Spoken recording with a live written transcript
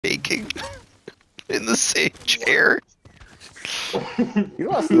Baking in the same chair. You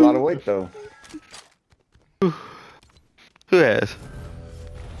lost a lot of weight though. Who has?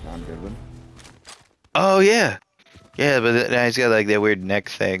 John Goodwin. Oh yeah, yeah, but now he's got like that weird neck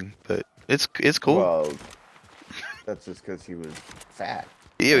thing. But it's cool. Well, that's just because he was fat.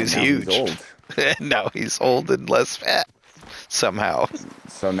 He was now huge. He's old. Now he's old and less fat somehow.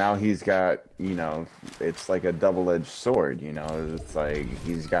 So now he's got, you know, it's like a double-edged sword. You know, it's like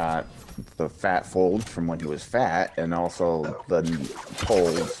he's got the fat folds from when he was fat, and also the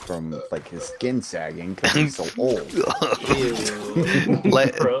folds from like his skin sagging because he's so old.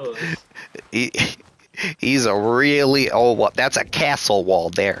 He's a really old wall. That's a castle wall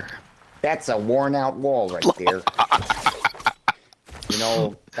there. That's a worn-out wall right there. You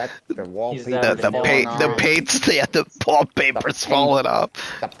know, that the wallpaper. The paint's the wallpaper's falling off.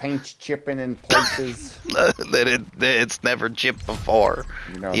 The paint's chipping in places. It's never chipped before.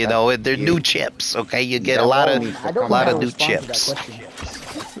 You know, they're new chips. Okay, you get a lot of new chips.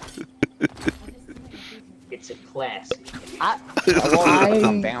 It's a classic.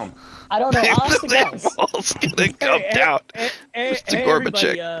 Come down. I don't know. I'll ask the guys. Wall's gonna come down. Mr.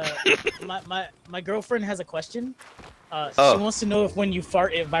 Gorbachev. My girlfriend has a question. She wants to know if when you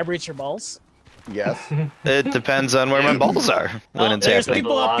fart, it vibrates your balls. Yes. It depends on where my balls are when it's there's happening.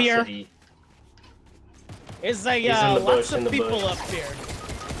 people up here. It's like lots of people up here.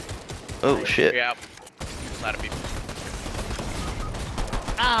 Oh shit. Yeah. A lot of people.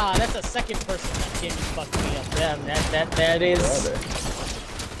 Ah, that's a second person that came and fucked me up. Yeah, that is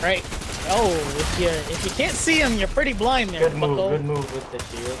right. Oh, if you can't see him, you're pretty blind there. Good move with the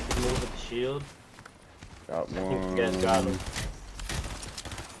shield. Good move with the shield. Got I think one. you guys got him.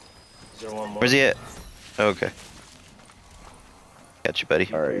 Is there one more? Where's he at? Okay. Got you, buddy.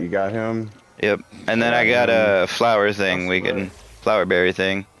 Alright, you got him. Yep. And then I got a flower thing. Flower berry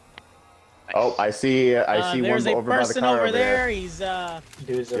thing. Oh, I see one there's a over by the person car over there. there. He's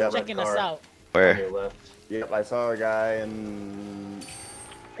Dude's in the checking red us car. out. Where? On your left. Yep, I saw a guy and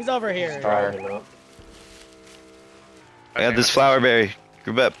He's over here. Driving up. I got this flower berry.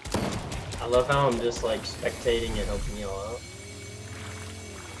 Group up. I love how I'm just like spectating and helping you all out.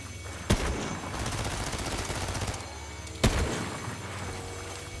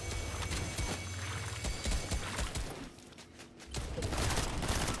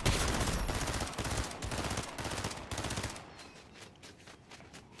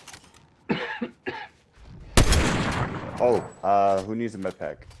 oh, who needs a med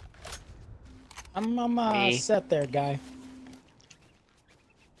pack? I'm set there, guy.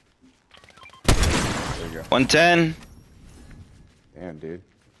 There you go. 110. Damn, dude.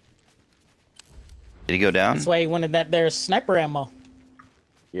 Did he go down? That's why he wanted that there sniper ammo.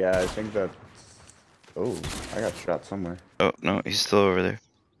 Yeah, I think that. Oh, I got shot somewhere. Oh no, he's still over there.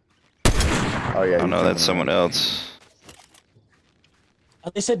 Oh yeah. Oh no, that's someone else.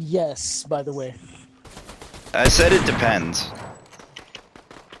 They said yes, by the way. I said it depends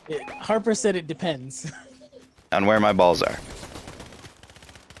Harper said it depends on where my balls are.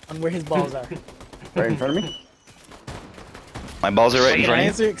 on where his balls are. Right in front of me. My balls are right in Can I front of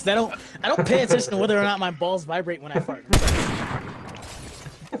you. answer? Because I don't pay attention to whether or not my balls vibrate when I fart.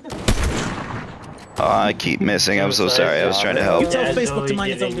 Oh, I keep missing. I'm so sorry. I was trying to help. You tell Facebook to Casually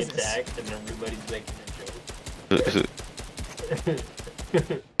mind its own getting business. attacked and everybody's making a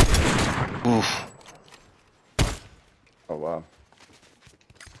joke. Oof. Oh wow.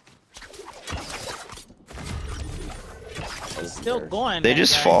 He's still going. They that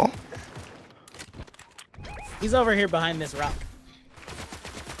just guy. fall. He's over here behind this rock.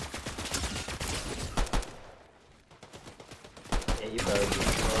 Yeah, you better be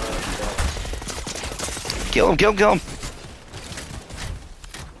Kill him, kill him, kill him.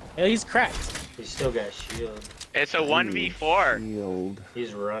 Yeah, he's cracked. He's still got shield. It's a 1v4. Shield.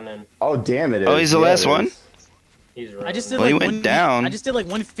 He's running. Oh damn it! Oh, he's the last one? He's running. I just did Well, he like went down. I just did like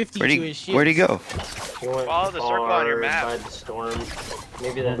 150 to his shield. Where'd he go? He went Follow the circle on your far map. By the storm.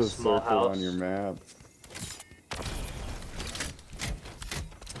 Maybe Put that a small circle house. on your map.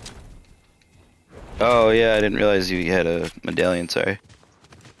 Oh yeah, I didn't realize you had a medallion. Sorry.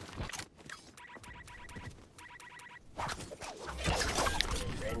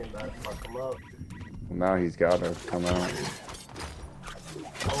 Brandon about to fuck him up. Well, now he's gotta come out.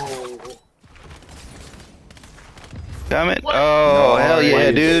 Oh. Damn it! What? Oh No, hell yeah,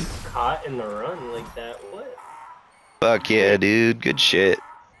 wait. dude! Caught in the run like that. What? Fuck yeah, dude! Good shit.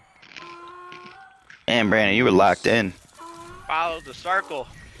 Man, Brandon, you were locked in. Follow the circle.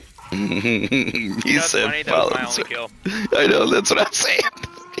 You You know, it's said funny, that was follow my the only circle. kill. I know, that's what I'm saying.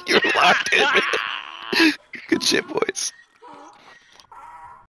 You were locked in. Good shit, boys.